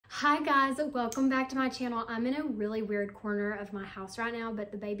Hi guys, welcome back to my channel. I'm in a really weird corner of my house right now,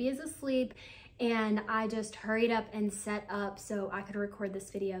 but the baby is asleep and I just hurried up and set up so I could record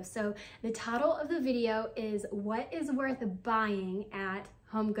this video. So the title of the video is what is worth buying at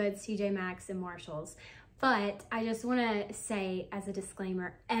HOMEGOODS, TJMAXX, and Marshalls. But I just want to say as a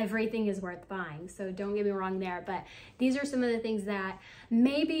disclaimer, everything is worth buying. So don't get me wrong there, but these are some of the things that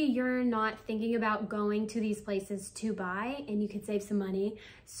maybe you're not thinking about going to these places to buy and you could save some money.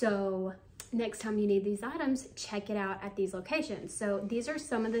 So next time you need these items, check it out at these locations. So these are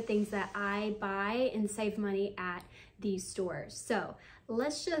some of the things that I buy and save money at these stores. So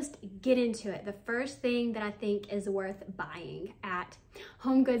let's just get into it. The first thing that I think is worth buying at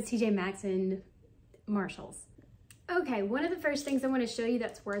HOMEGOODS, TJMAXX, and Marshalls. Okay, one of the first things I want to show you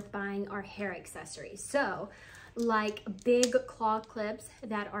that's worth buying are hair accessories. So like big claw clips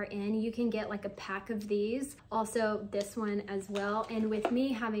that are in, you can get like a pack of these. Also this one as well. And with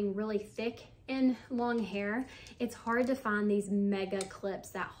me having really thick and long hair, it's hard to find these mega clips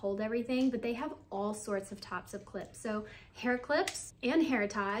that hold everything, but they have all sorts of types of clips. So hair clips and hair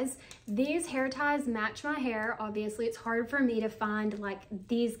ties. These hair ties match my hair. Obviously it's hard for me to find like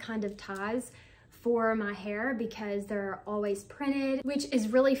these kind of ties for my hair because they're always printed, which is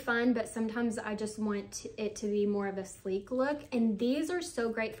really fun, but sometimes I just want it to be more of a sleek look. And these are so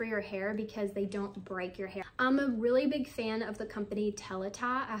great for your hair because they don't break your hair. I'm a really big fan of the company Teletie.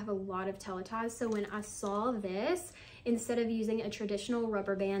 I have a lot of Teleties, so when I saw this, instead of using a traditional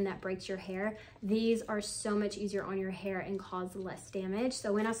rubber band that breaks your hair, these are so much easier on your hair and cause less damage.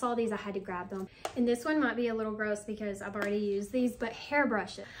 So when I saw these, I had to grab them. And this one might be a little gross because I've already used these, but hair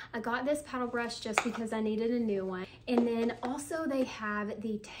brushes. I got this paddle brush just because I needed a new one. And then also they have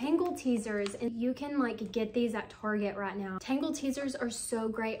the Tangle Teasers, and you can like get these at Target right now. Tangle Teasers are so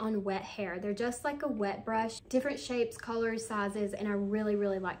great on wet hair. They're just like a wet brush, different shapes, colors, sizes, and I really,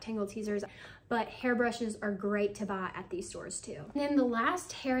 really like Tangle Teasers. But hair brushes are great to buy at these stores too. And then the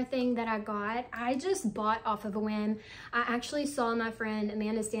last hair thing that I got, I just bought off of a whim. I actually saw my friend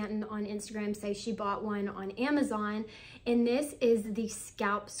Amanda Stanton on Instagram say she bought one on Amazon, and this is the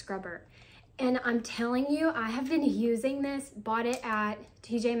scalp scrubber. And I'm telling you, I have been using this, bought it at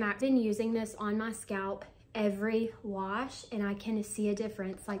TJMAXX, been using this on my scalp every wash and I can see a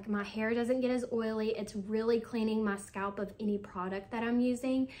difference. Like my hair doesn't get as oily. It's really cleaning my scalp of any product that I'm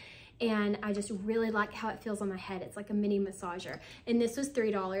using. And I just really like how it feels on my head. It's like a mini massager. And this was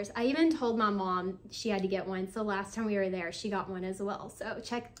 $3. I even told my mom she had to get one. So last time we were there, she got one as well. So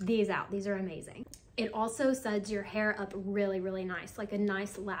check these out. These are amazing. It also suds your hair up really, really nice, like a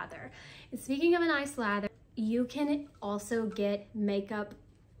nice lather. And speaking of a nice lather, you can also get makeup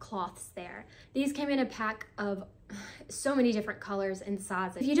cloths there. These came in a pack of so many different colors and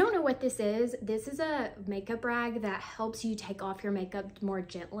sizes. If you don't know what this is a makeup rag that helps you take off your makeup more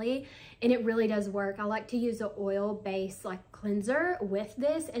gently, and it really does work. I like to use an oil-based like cleanser with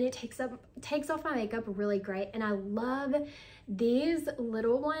this, and it takes off my makeup really great. And I love these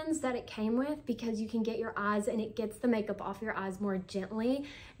little ones that it came with because you can get your eyes, and it gets the makeup off your eyes more gently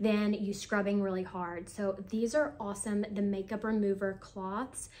than you scrubbing really hard. So these are awesome, the makeup remover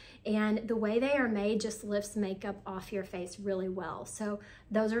cloths, and the way they are made just lifts makeup off your face really well. So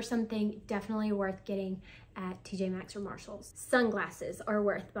those are something definitely worth getting at TJMAXX or Marshalls. Sunglasses are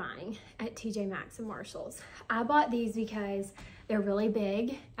worth buying at TJMAXX and Marshalls. I bought these because they're really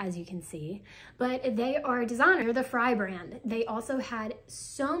big, as you can see, but they are designer. They're the Fry brand. They also had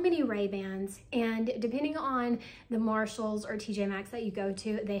so many Ray-Bans, and depending on the Marshalls or TJMAXX that you go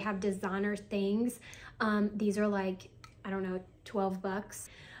to, they have designer things. These are like, I don't know, 12 bucks.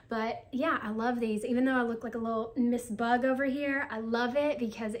 But yeah, I love these. Even though I look like a little Miss Bug over here, I love it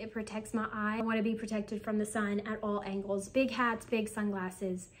because it protects my eye. I want to be protected from the sun at all angles. Big hats, big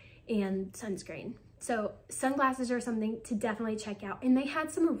sunglasses, and sunscreen. So sunglasses are something to definitely check out. And they had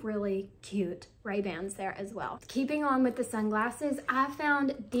some really cute Ray-Bans there as well. Keeping on with the sunglasses, I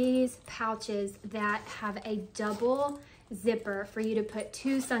found these pouches that have a double zipper for you to put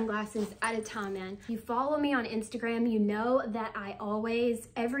 2 sunglasses at a time in. If you follow me on Instagram, you know that I always,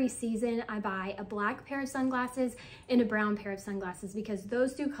 every season, I buy a black pair of sunglasses and a brown pair of sunglasses because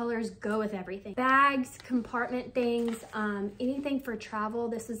those 2 colors go with everything. Bags, compartment things, anything for travel.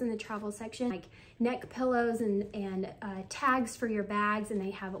 This is in the travel section, like neck pillows and tags for your bags, and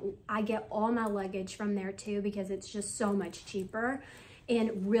they have, I get all my luggage from there too because it's just so much cheaper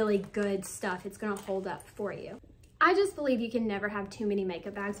and really good stuff. It's gonna hold up for you. I just believe you can never have too many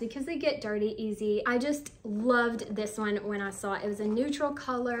makeup bags because they get dirty easy. I just loved this one when I saw it. It was a neutral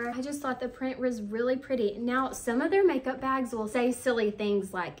color. I just thought the print was really pretty. Now, some of their makeup bags will say silly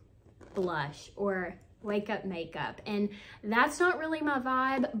things like blush or wake up makeup, and that's not really my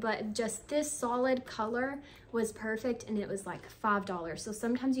vibe, but just this solid color was perfect, and it was like $5. So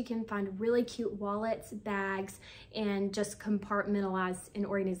sometimes you can find really cute wallets, bags, and just compartmentalized and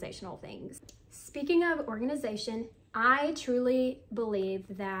organizational things. Speaking of organization, I truly believe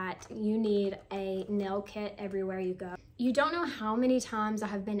that you need a nail kit everywhere you go. You don't know how many times I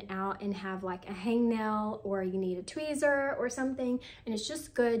have been out and have like a hangnail, or you need a tweezer or something, and it's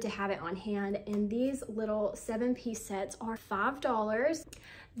just good to have it on hand. And these little 7-piece sets are $5.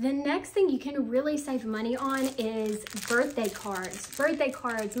 The next thing you can really save money on is birthday cards. Birthday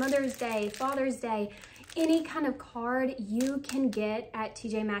cards, Mother's Day, Father's Day, any kind of card you can get at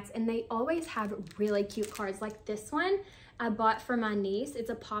TJMAXX, and they always have really cute cards. Like this one I bought for my niece. It's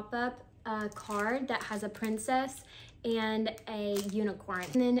a pop-up card that has a princess and a unicorn.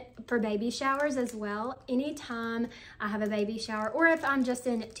 And then for baby showers as well, anytime I have a baby shower, or if I'm just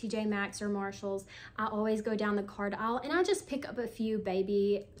in TJMAXX or Marshalls, I always go down the card aisle and I just pick up a few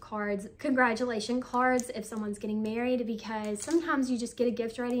baby cards, congratulation cards if someone's getting married, because sometimes you just get a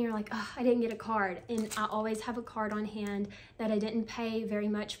gift ready and you're like, oh, I didn't get a card. And I always have a card on hand that I didn't pay very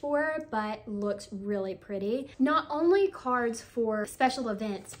much for, but looks really pretty. Not only cards for special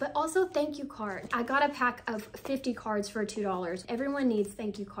events, but also thank you cards. I got a pack of 50 cards for $2. Everyone needs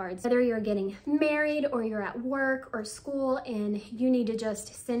thank you cards. Whether you're getting married or you're at work or school and you need to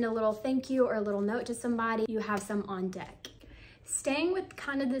just send a little thank you or a little note to somebody, you have some on deck. Staying with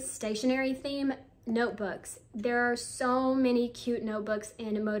kind of this stationery theme, notebooks. There are so many cute notebooks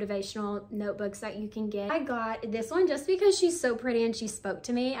and motivational notebooks that you can get. I got this one just because she's so pretty and she spoke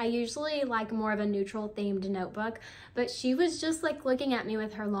to me. I usually like more of a neutral themed notebook, but she was just like looking at me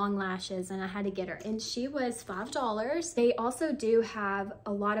with her long lashes and I had to get her, and she was $5. They also do have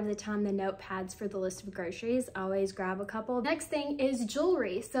a lot of the time the notepads for the list of groceries. I always grab a couple. Next thing is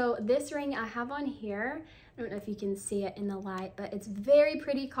jewelry. So this ring I have on here, I don't know if you can see it in the light, but it's very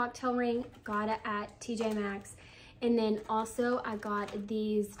pretty cocktail ring. Got it at TJMAXX. And then also I got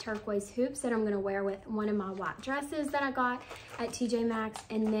these turquoise hoops that I'm gonna wear with one of my white dresses that I got at TJMAXX.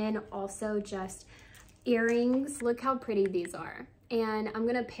 And then also just earrings. Look how pretty these are. And I'm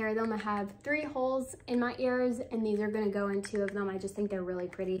gonna pair them. I have 3 holes in my ears, and these are gonna go in 2 of them. I just think they're really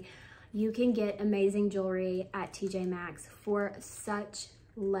pretty. You can get amazing jewelry at TJMAXX for such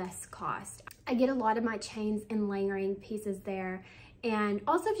less cost. I get a lot of my chains and layering pieces there. And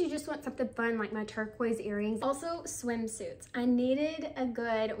also if you just want something fun like my turquoise earrings. Also swimsuits. I needed a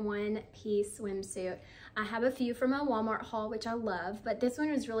good 1-piece swimsuit. I have a few from my Walmart haul, which I love, but this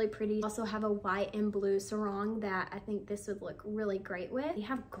one was really pretty. Also have a white and blue sarong that I think this would look really great with. You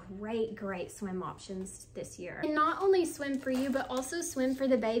have great swim options this year. And not only swim for you, but also swim for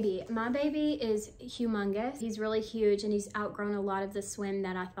the baby. My baby is humongous. He's really huge and he's outgrown a lot of the swim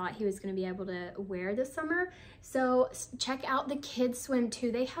that I thought he was gonna be able to wear this summer. So check out the kids swim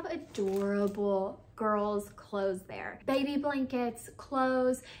too. They have adorable girls clothes there. Baby blankets,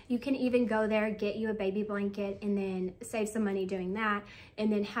 clothes. You can even go there, get you a baby blanket, and then save some money doing that,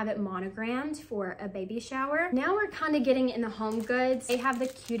 and then have it monogrammed for a baby shower. Now we're kind of getting in the home goods. They have the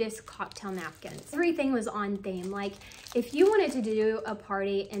cutest cocktail napkins. Everything was on theme. Like if you wanted to do a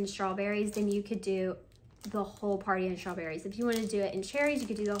party in strawberries, then you could do the whole party in strawberries. If you want to do it in cherries, you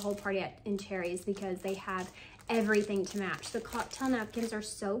could do the whole party in cherries, because they have everything to match. The cocktail napkins are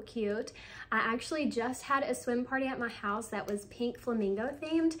so cute. I actually just had a swim party at my house that was pink flamingo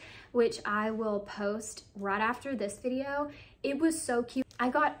themed, which I will post right after this video. It was so cute. I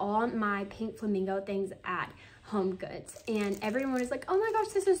got all my pink flamingo things at HOMEGOODS, and everyone was like, oh my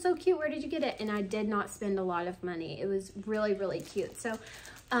gosh, this is so cute, where did you get it? And I did not spend a lot of money. It was really cute. So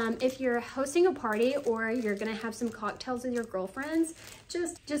if you're hosting a party or you're gonna have some cocktails with your girlfriends,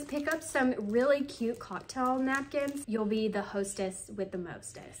 just pick up some really cute cocktail napkins. You'll be the hostess with the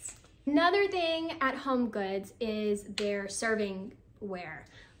mostest. Another thing at HOMEGOODS is their serving ware,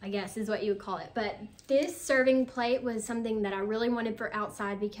 I guess is what you would call it. But this serving plate was something that I really wanted for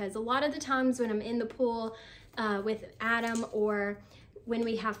outside, because a lot of the times when I'm in the pool with Adam, or when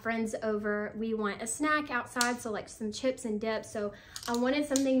we have friends over, we want a snack outside, so like some chips and dip. So I wanted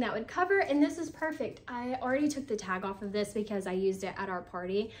something that would cover, and this is perfect. I already took the tag off of this because I used it at our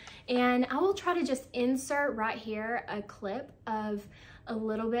party, and I will try to just insert right here a clip of a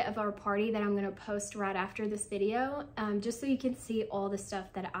little bit of our party that I'm gonna post right after this video, just so you can see all the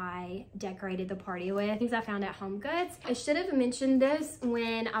stuff that I decorated the party with, things I found at HOMEGOODS. I should have mentioned this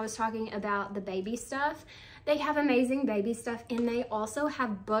when I was talking about the baby stuff. They have amazing baby stuff, and they also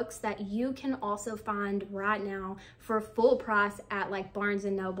have books that you can also find right now for full price at like Barnes &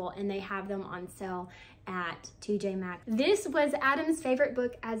 Noble, and they have them on sale at TJMAXX. This was Adam's favorite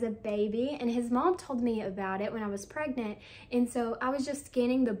book as a baby, and his mom told me about it when I was pregnant, and so I was just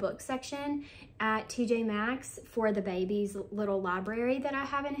scanning the book section at TJMAXX for the baby's little library that I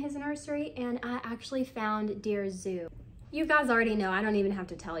have in his nursery, and I actually found Dear Zoo. You guys already know, I don't even have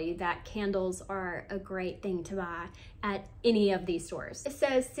to tell you, that candles are a great thing to buy at any of these stores. It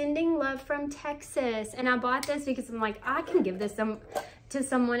says, sending love from Texas. And I bought this because I'm like, I can give this to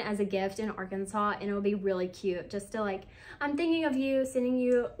someone as a gift in Arkansas, and it'll be really cute. Just to like, I'm thinking of you, sending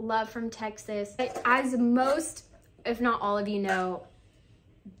you love from Texas. As most, if not all of you know,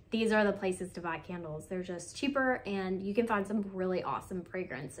 these are the places to buy candles. They're just cheaper, and you can find some really awesome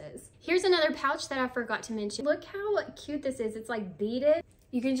fragrances. Here's another pouch that I forgot to mention. Look how cute this is. It's like beaded.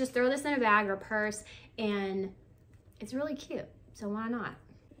 You can just throw this in a bag or purse, and it's really cute. So why not?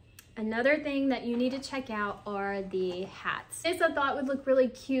 Another thing that you need to check out are the hats. This I thought would look really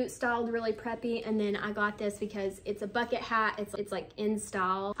cute, styled really preppy, and then I got this because it's a bucket hat. It's like in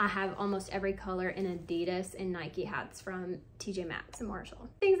style. I have almost every color in Adidas and Nike hats from TJMAXX and Marshall.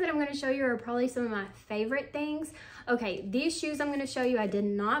 Things that I'm going to show you are probably some of my favorite things. Okay, these shoes I'm going to show you I did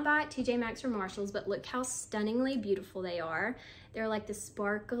not buy at TJMAXX or Marshall's, but look how stunningly beautiful they are. They're like the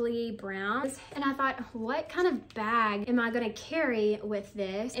sparkly browns. And I thought, what kind of bag am I gonna carry with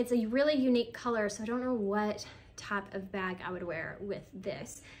this? It's a really unique color, so I don't know what type of bag I would wear with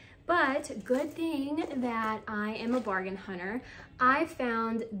this. But good thing that I am a bargain hunter. I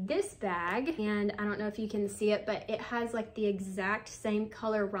found this bag, and I don't know if you can see it, but it has like the exact same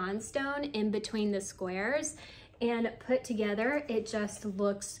color rhinestone in between the squares, and put together, it just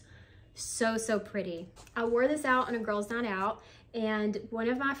looks so pretty. I wore this out on a girls' night out, and one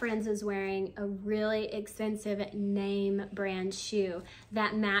of my friends was wearing a really expensive name brand shoe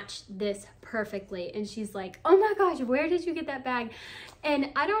that matched this perfectly, and she's like, oh my gosh, where did you get that bag?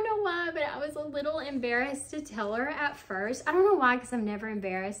 And I don't know why, but I was a little embarrassed to tell her at first. I don't know why, because I'm never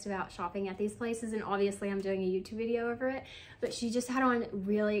embarrassed about shopping at these places, and obviously I'm doing a YouTube video over it, but she just had on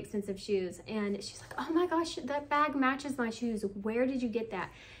really expensive shoes, and she's like, oh my gosh, that bag matches my shoes. Where did you get that?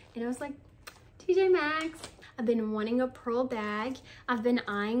 And I was like, TJMAXX. I've been wanting a pearl bag. I've been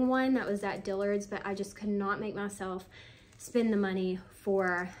eyeing one that was at Dillard's, but I just could not make myself spend the money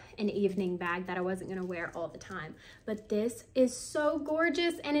for an evening bag that I wasn't gonna wear all the time. But this is so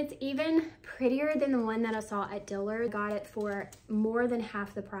gorgeous, and it's even prettier than the one that I saw at Dillard's. I got it for more than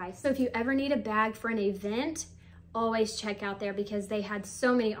half the price. So if you ever need a bag for an event, always check out there because they had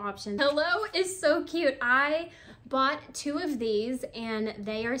so many options. Hello is so cute. I bought 2 of these, and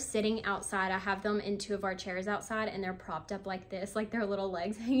they are sitting outside. I have them in 2 of our chairs outside, and they're propped up like this, like their little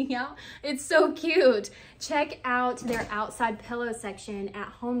legs hanging out. It's so cute. Check out their outside pillow section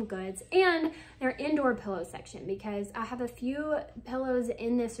at HOMEGOODS and their indoor pillow section, because I have a few pillows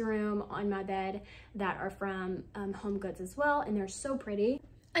in this room on my bed that are from HOMEGOODS as well, and they're so pretty.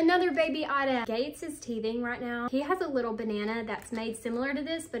 Another baby item. Gates is teething right now. He has a little banana that's made similar to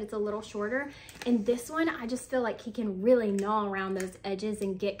this, but it's a little shorter. And this one, I just feel like he can really gnaw around those edges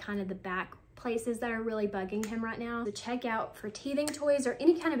and get kind of the back places that are really bugging him right now. So check out for teething toys or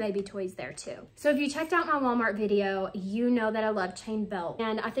any kind of baby toys there too. So if you checked out my Walmart video, you know that I love chain belt.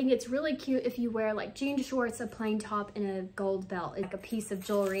 And I think it's really cute if you wear like jean shorts, a plain top, and a gold belt, like a piece of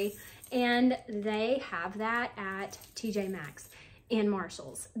jewelry. And they have that at TJMAXX and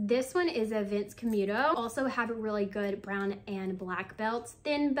Marshall's. This one is a Vince Camuto. Also have really good brown and black belts,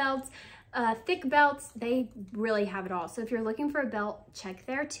 thin belts, thick belts. They really have it all. So if you're looking for a belt, check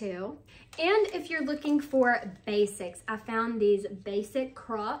there too. And if you're looking for basics, I found these basic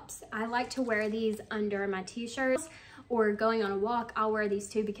crops. I like to wear these under my t-shirts, or going on a walk, I'll wear these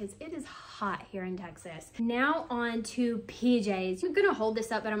too because it is hot here in Texas. Now on to PJs. I'm gonna hold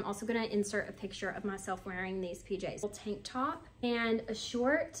this up, but I'm also gonna insert a picture of myself wearing these PJs. A tank top and a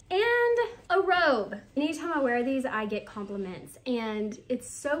short and a robe. Anytime I wear these, I get compliments, and it's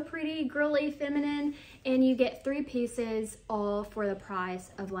so pretty, girly, feminine, and you get 3 pieces all for the price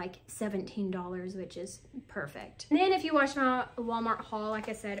of like $17, which is perfect. And then if you watch my Walmart haul, like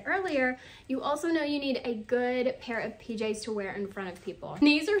I said earlier, you also know you need a good pair of PJs to wear in front of people. And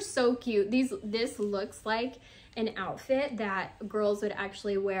these are so cute. This looks like an outfit that girls would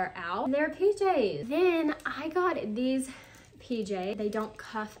actually wear out. They're PJs. Then I got these PJ. They don't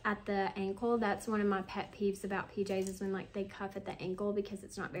cuff at the ankle. That's one of my pet peeves about PJs, is when like they cuff at the ankle, because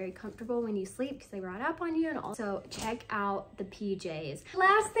it's not very comfortable when you sleep because they ride up on you. And also check out the PJs.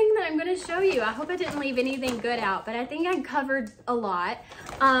 Last thing that I'm going to show you, I hope I didn't leave anything good out, but I think I covered a lot.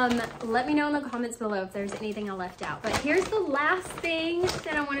 Let me know in the comments below if there's anything I left out. But here's the last thing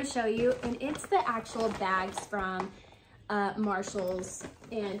that I want to show you, and it's the actual bags from Marshalls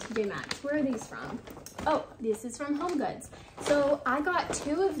and TJMAXX. Where are these from? Oh, this is from HOMEGOODS. So I got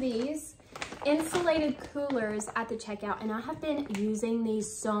 2 of these insulated coolers at the checkout, and I have been using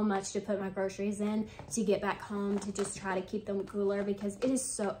these so much to put my groceries in to get back home, to just try to keep them cooler, because it is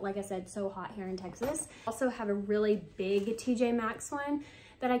so, like I said, so hot here in Texas. I also have a really big TJMAXX one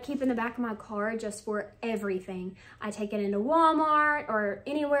that I keep in the back of my car just for everything. I take it into Walmart or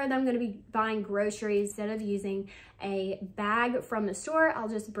anywhere that I'm gonna be buying groceries. Instead of using a bag from the store, I'll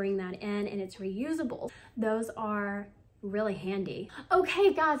just bring that in, and it's reusable. Those are really handy.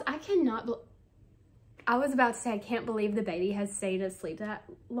 Okay guys, I was about to say, I can't believe the baby has stayed asleep that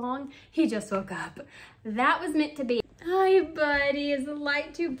long. He just woke up. That was meant to be. Hi, buddy. Is the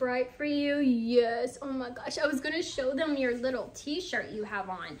light too bright for you? Yes. Oh my gosh. I was going to show them your little t-shirt you have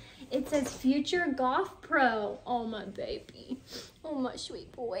on. It says Future Golf Pro. Oh, my baby. Oh, my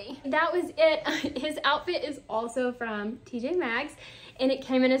sweet boy. That was it. His outfit is also from TJMAXX, and it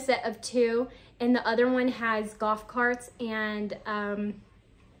came in a set of 2. And the other one has golf carts and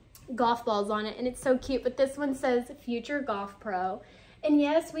golf balls on it, and it's so cute. But this one says Future Golf Pro. And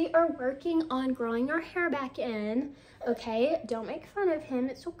yes, we are working on growing our hair back in. Okay, don't make fun of him.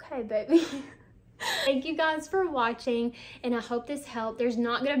 It's okay, baby. Thank you guys for watching, and I hope this helped. There's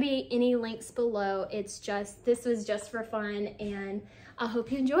not gonna be any links below. It's just, this was just for fun, and I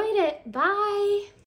hope you enjoyed it. Bye.